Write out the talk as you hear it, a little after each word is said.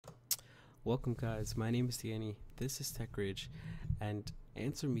Welcome guys, my name is Danny, this is TechRage, and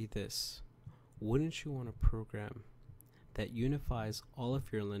answer me this. Wouldn't you want a program that unifies all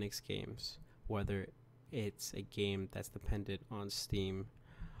of your Linux games, whether it's a game that's dependent on Steam,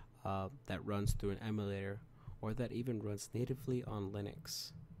 that runs through an emulator, or that even runs natively on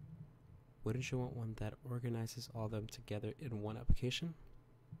Linux? Wouldn't you want one that organizes all of them together in one application?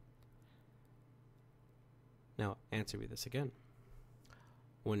 Now, answer me this again.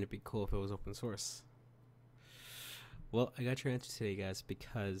 Wouldn't it be cool if it was open source? Well, I got your answer today, guys,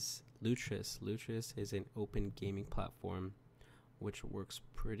 because Lutris is an open gaming platform which works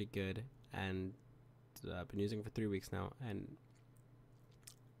pretty good, and I've been using it for 3 weeks now, and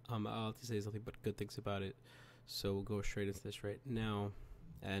I'll have to say nothing but good things about it. So we'll go straight into this right now.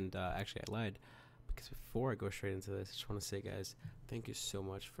 And actually, I lied, because before I go straight into this, I just want to say, guys, thank you so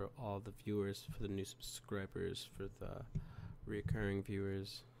much for all the viewers, for the new subscribers, for the recurring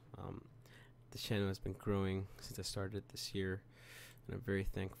viewers. The channel has been growing since I started this year, and I'm very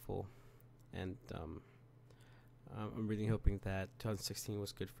thankful. And I'm really hoping that 2016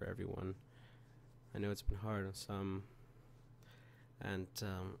 was good for everyone. I know it's been hard on some, and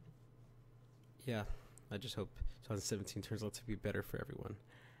yeah, I just hope 2017 turns out to be better for everyone.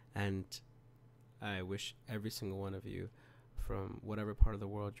 And I wish every single one of you, from whatever part of the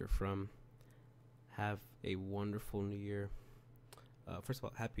world you're from, have a wonderful new year. First of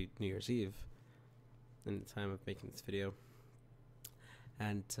all, happy New Year's Eve in the time of making this video.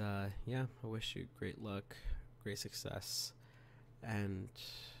 And yeah, I wish you great luck, great success, and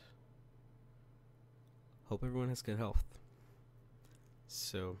hope everyone has good health.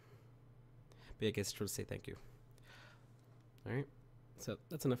 So, but I guess I just want to say thank you. Alright, so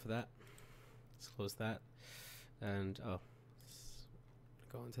that's enough of that. Let's close that. And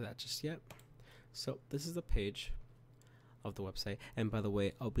let's go into that just yet. So this is the page of the website, and by the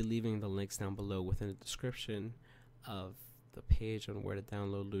way, I'll be leaving the links down below within the description of the page on where to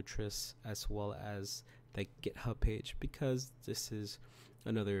download Lutris, as well as the GitHub page, because this is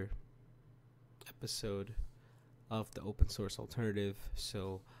another episode of the open source alternative.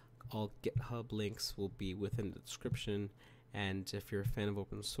 So all GitHub links will be within the description, and if you're a fan of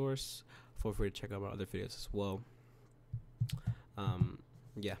open source, feel free to check out my other videos as well.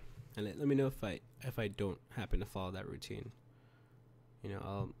 Yeah, and let me know if I don't happen to follow that routine. You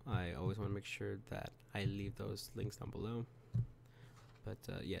know, I always want to make sure that I leave those links down below. But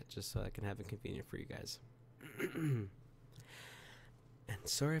yeah, just so I can have it convenient for you guys. And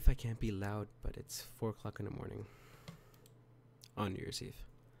sorry if I can't be loud, but it's 4 o'clock in the morning on New Year's Eve.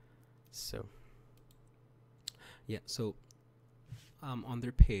 So yeah, so on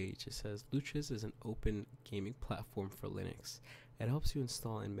their page it says Lutris is an open gaming platform for Linux. It helps you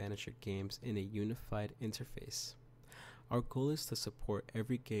install and manage your games in a unified interface. Our goal is to support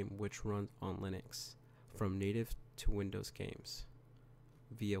every game which runs on Linux, from native to Windows games,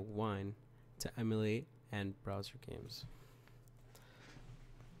 via Wine to emulate and browser games.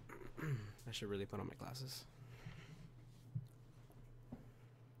 I should really put on my glasses.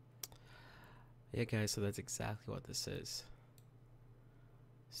 Yeah, guys, so that's exactly what this is.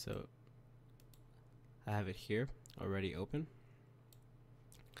 So I have it here already open.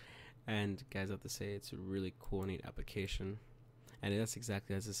 And guys, I have to say, it's a really cool, neat application. And that's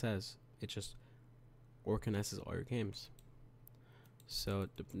exactly as it says. It just organizes all your games. So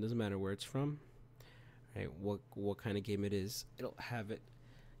it doesn't matter where it's from, right? What kind of game it is, it'll have it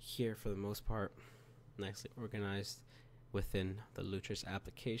here for the most part, nicely organized within the Lutris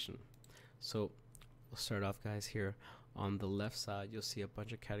application. So we'll start off, guys. Here on the left side, you'll see a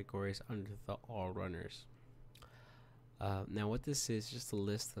bunch of categories under the all runners. Now what this is just a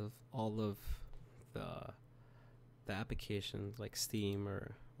list of all of the applications like Steam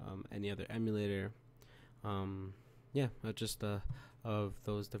or any other emulator. Yeah, just of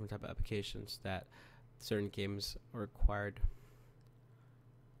those different type of applications that certain games are required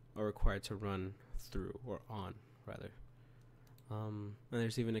to run through, or on rather. And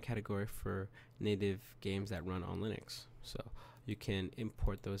there's even a category for native games that run on Linux. So you can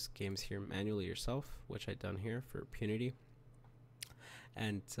import those games here manually yourself, which I've done here for Punity.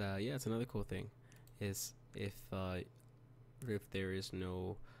 And yeah, it's another cool thing is if there is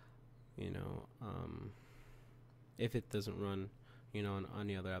no, you know, if it doesn't run, you know, on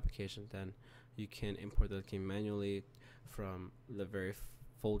any other application, then you can import the game manually from the very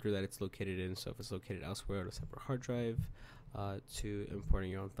folder that it's located in. So if it's located elsewhere on a separate hard drive, to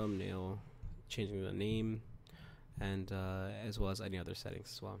importing your own thumbnail, changing the name, and as well as any other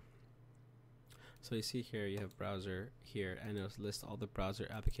settings as well. So you see here you have browser here, and it'll list all the browser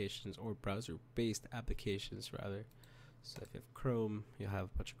applications, or browser based applications rather. So if you have Chrome, you'll have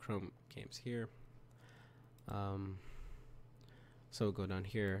a bunch of Chrome games here. So we'll go down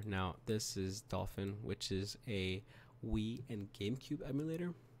here. Now this is Dolphin, which is a Wii and GameCube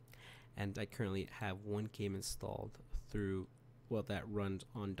emulator, and I currently have one game installed through, well, that runs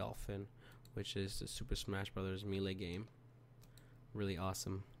on Dolphin, which is the Super Smash Bros. Melee game. Really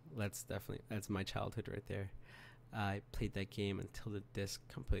awesome. That's my childhood right there. I played that game until the disc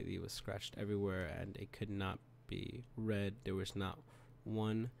completely was scratched everywhere and it could not be read. There was not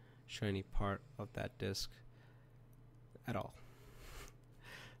one shiny part of that disc at all.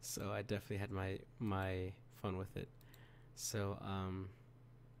 So I definitely had my fun with it. So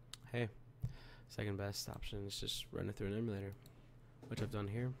hey, second best option is just run it through an emulator, which I've done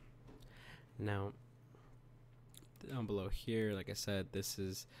here. Now down below here, like I said, this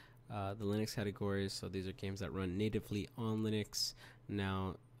is the Linux categories. So these are games that run natively on Linux.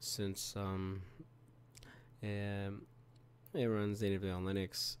 Now since it runs natively on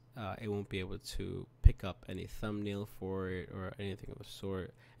Linux, it won't be able to pick up any thumbnail for it or anything of the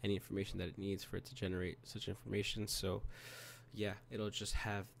sort, any information that it needs for it to generate such information. So yeah, it'll just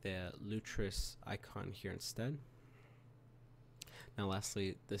have the Lutris icon here instead. Now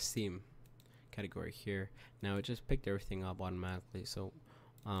lastly, the Steam category here. Now it just picked everything up automatically. So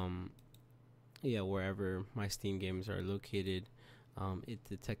yeah, wherever my Steam games are located, it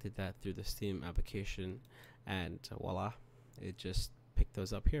detected that through the Steam application, and voila, it just picked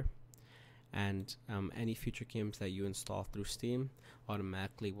those up here. And any future games that you install through Steam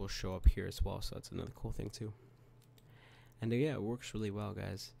automatically will show up here as well. So that's another cool thing too. And yeah, it works really well,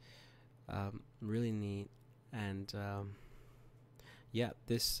 guys. Really neat. And yeah,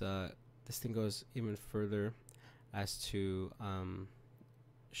 this thing goes even further as to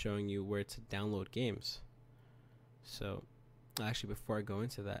showing you where to download games. So actually, before I go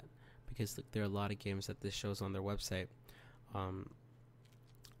into that, because there are a lot of games that this shows on their website,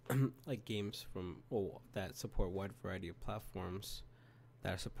 like games from that support a wide variety of platforms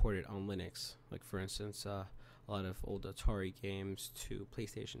that are supported on Linux. Like for instance, a lot of old Atari games to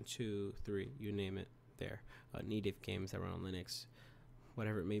PlayStation 2, 3, you name it. There, native games that run on Linux,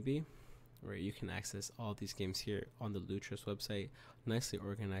 whatever it may be. Right, you can access all these games here on the Lutris website, nicely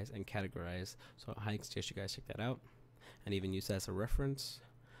organized and categorized. So I highly suggest you guys check that out, and even use that as a reference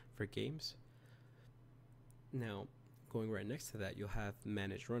for games. Now, going right next to that, you'll have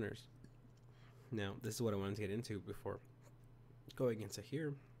managed runners. Now, this is what I wanted to get into before going into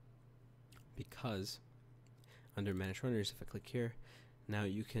here, because under managed runners, if I click here, now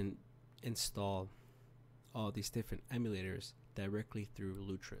you can install all these different emulators directly through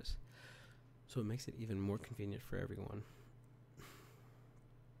Lutris. So it makes it even more convenient for everyone.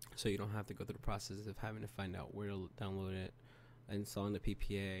 So you don't have to go through the process of having to find out where to download it, installing the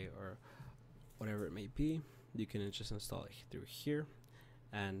PPA or whatever it may be. You can just install it through here,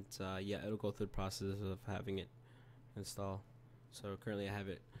 and yeah, it'll go through the process of having it install. So currently I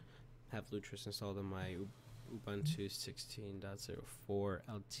have Lutris installed on my Ubuntu 16.04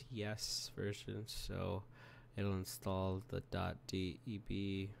 LTS version, so it'll install the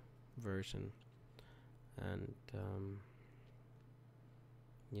 .deb version. And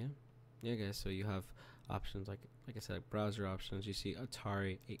yeah guys, so you have options like I said, like browser options. You see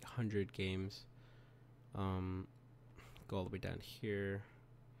Atari 800 games. Go all the way down here.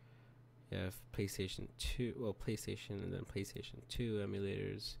 You have PlayStation 2, well, PlayStation and then PlayStation 2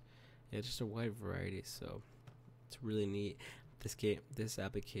 emulators. Yeah, just a wide variety. So it's really neat. This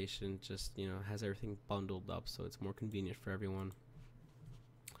application just has everything bundled up, so it's more convenient for everyone.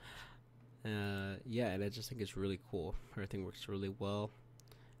 Yeah, and I just think it's really cool. Everything works really well.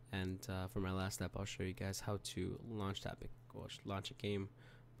 And for my last step, I'll show you guys how to launch launch a game,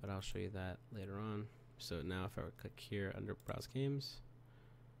 but I'll show you that later on. So now if I were to click here under browse games,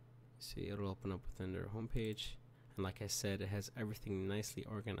 see it'll open up within their homepage. And like I said, it has everything nicely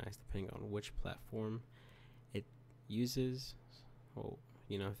organized depending on which platform it uses. Well,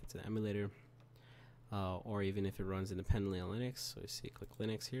 if it's an emulator, or even if it runs independently on Linux. So you see, click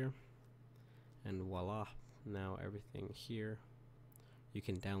Linux here, and voila, now everything here you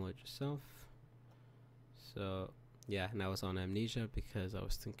can download yourself. So yeah, and I was on amnesia because I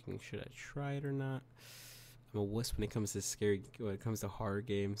was thinking, should I try it or not? I'm a wuss when it comes to horror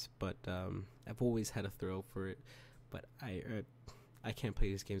games, but I've always had a thrill for it. But I can't play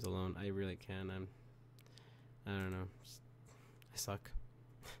these games alone. I really can. I don't know. I suck.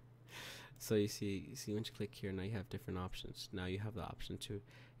 So you see once you click here, now you have different options. Now you have the option to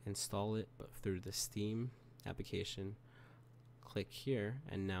install it, but through the Steam application. Click here,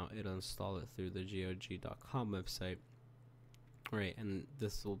 and now it'll install it through the GOG.com website. Right, and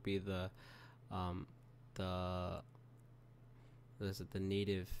this will be the This is the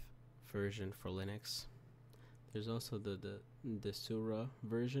native version for Linux. There's also the Sura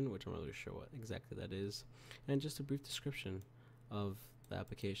version, which I'm not really sure what exactly that is, and just a brief description of the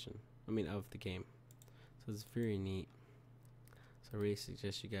application. Of the game. So it's very neat. So I really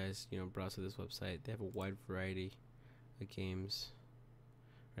suggest you guys, browse to this website. They have a wide variety of games,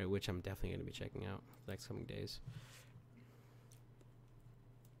 right? Which I'm definitely going to be checking out the next coming days.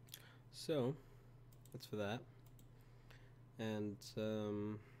 So that's for that. And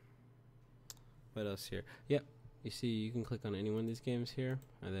what else here? Yep. You see, you can click on any one of these games here,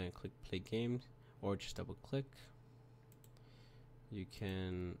 and then click play games, or just double click. You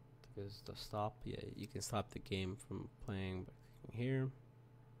can, there's the stop. Yeah, you can stop the game from playing by clicking here.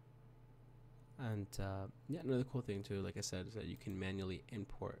 And another cool thing too, like I said, is that you can manually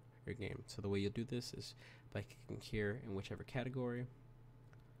import your game. So the way you'll do this is by clicking here in whichever category.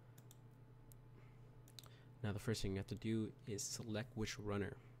 Now the first thing you have to do is select which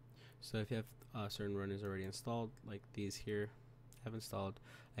runner. So if you have certain runners already installed, like these here have installed,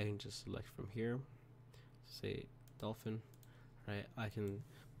 I can just select from here, say Dolphin, right? I can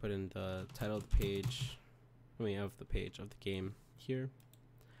put in the title of the page, of the game here.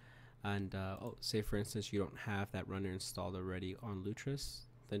 And say for instance you don't have that runner installed already on Lutris,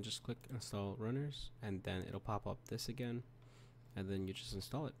 then just click install runners, and then it'll pop up this again, and then you just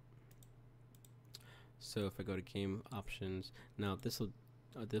install it. So if I go to game options, now this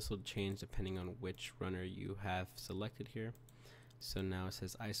will change depending on which runner you have selected here. So now it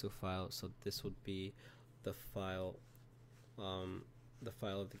says ISO file, so this would be the file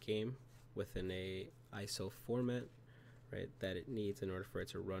of the game within a ISO format, right, that it needs in order for it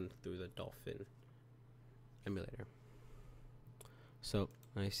to run through the Dolphin emulator. So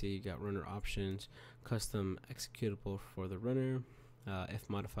I see you got runner options, custom executable for the runner, if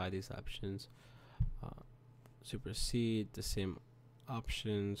modify these options, supersede the same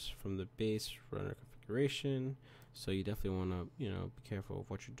options from the base runner configuration. So you definitely want to be careful of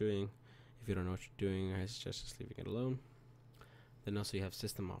what you're doing. If you don't know what you're doing, I suggest just leaving it alone. Then also you have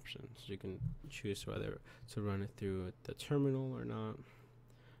system options. You can choose whether to run it through the terminal or not,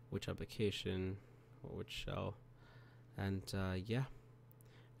 which application or which shell, and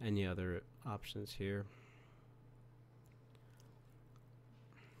any other options here.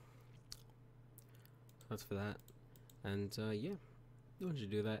 So that's for that. And once you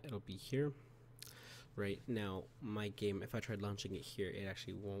do that, it'll be here. Right now, my game, if I tried launching it here, it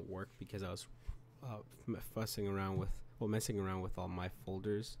actually won't work because I was messing around with all my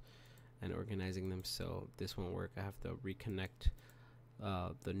folders and organizing them, so this won't work. I have to reconnect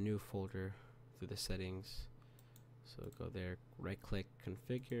the new folder through the settings. So go there, right click,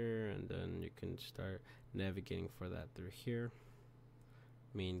 configure, and then you can start navigating for that through here.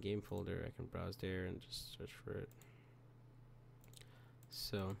 Main game folder, I can browse there and just search for it.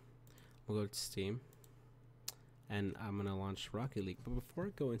 So we'll go to Steam, and I'm gonna launch Rocket League. But before I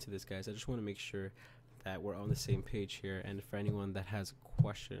go into this, guys, I just want to make sure that we're on the same page here. And for anyone that has a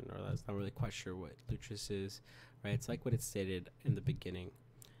question or that's not really quite sure what Lutris is, right? It's like what it stated in the beginning.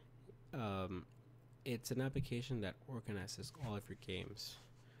 It's an application that organizes all of your games,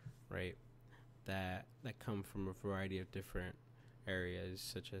 right? That come from a variety of different areas,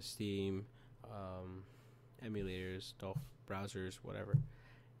 such as Steam, emulators, Dolphin browsers, whatever.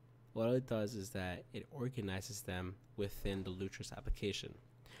 What it does is that it organizes them within the Lutris application.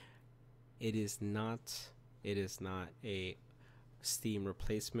 It is not a Steam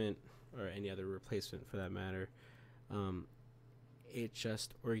replacement or any other replacement for that matter. It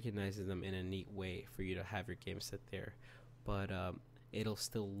just organizes them in a neat way for you to have your game sit there, but it'll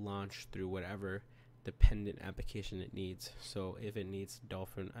still launch through whatever dependent application it needs. So if it needs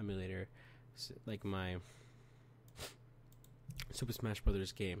Dolphin emulator, like my Super Smash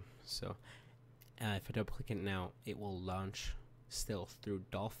Brothers game, so if I double click it now, it will launch still through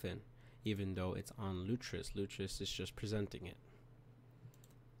Dolphin, even though it's on Lutris. Lutris is just presenting it.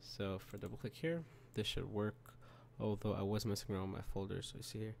 So if I double click here, this should work. Although I was messing around with my folders, so you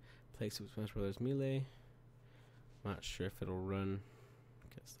see here, play Super Smash Brothers Melee. Not sure if it'll run,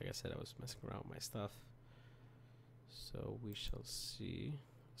 because like I said, I was messing around with my stuff. So we shall see.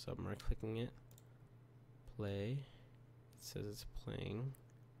 So I'm right clicking it. Play. It says it's playing,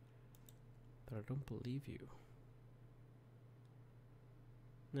 but I don't believe you.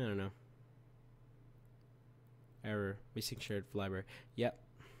 No. Error. Missing shared library. Yep.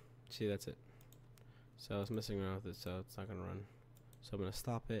 See, that's it. So I was messing around with it, so it's not gonna run. So I'm gonna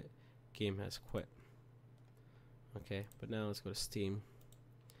stop it. Game has quit. Okay, but now let's go to Steam.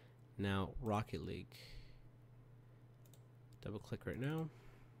 Now Rocket League. Double click right now.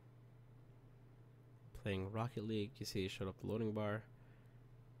 playing Rocket League. You see it showed up the loading bar.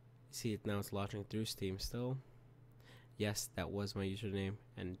 You see it now, it's launching through Steam still. Yes, that was my username,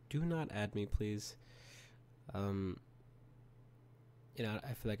 and do not add me, please. You know,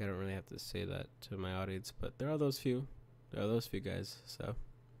 I feel like I don't really have to say that to my audience, but there are those few. There are those few guys, so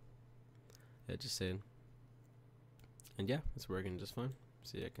yeah, just saying. And yeah, it's working just fine.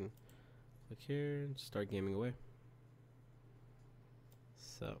 See, I can click here and start gaming away.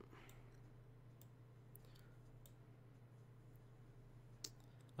 So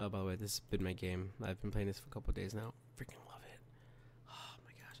oh, by the way, this has been my game. I've been playing this for a couple of days now. Freaking love it. Oh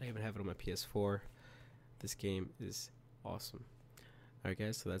my gosh, I even have it on my PS4. This game is awesome. Alright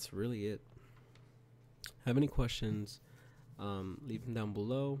guys, so that's really it. Have any questions, leave them down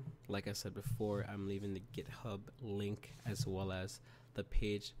below. Like I said before, I'm leaving the GitHub link as well as the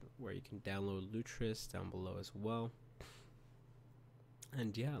page where you can download Lutris down below as well.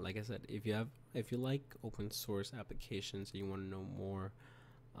 And yeah, like I said, if you like open source applications and you want to know more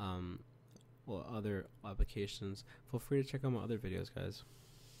or other applications, feel free to check out my other videos, guys.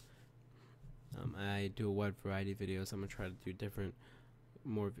 I do a wide variety of videos. I'm gonna try to do different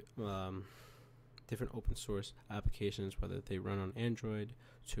open source applications, whether they run on Android,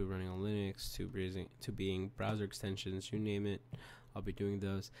 to running on Linux, to being browser extensions, you name it. I'll be doing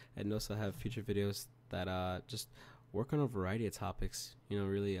those, and also have future videos that just work on a variety of topics. You know,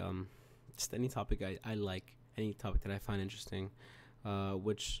 really just any topic I like, any topic that I find interesting,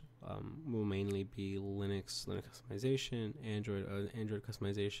 which will mainly be Linux customization, Android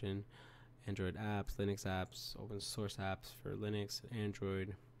customization, Android apps, Linux apps, open source apps for Linux,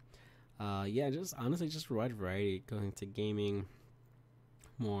 Android. Yeah, just honestly, just a wide variety, going to gaming,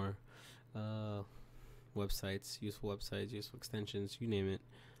 more websites, useful extensions, you name it.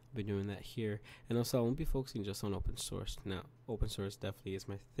 I'll be doing that here. And also, I won't be focusing just on open source. Now, open source definitely is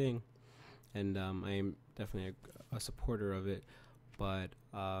my thing, and I am definitely a supporter of it, but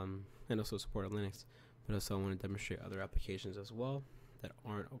and also a supporter of Linux. But also, I want to demonstrate other applications as well that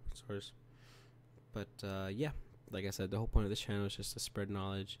aren't open source. But yeah, like I said, the whole point of this channel is just to spread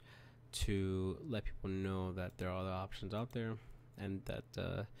knowledge, to let people know that there are other options out there, and that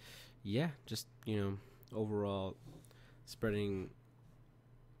yeah, just, you know, overall spreading,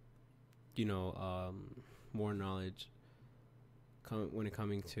 you know, more knowledge when it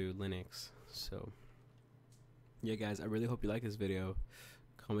coming to Linux. So yeah, guys, I really hope you like this video.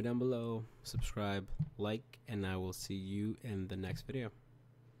 Comment down below, subscribe, like, and I will see you in the next video.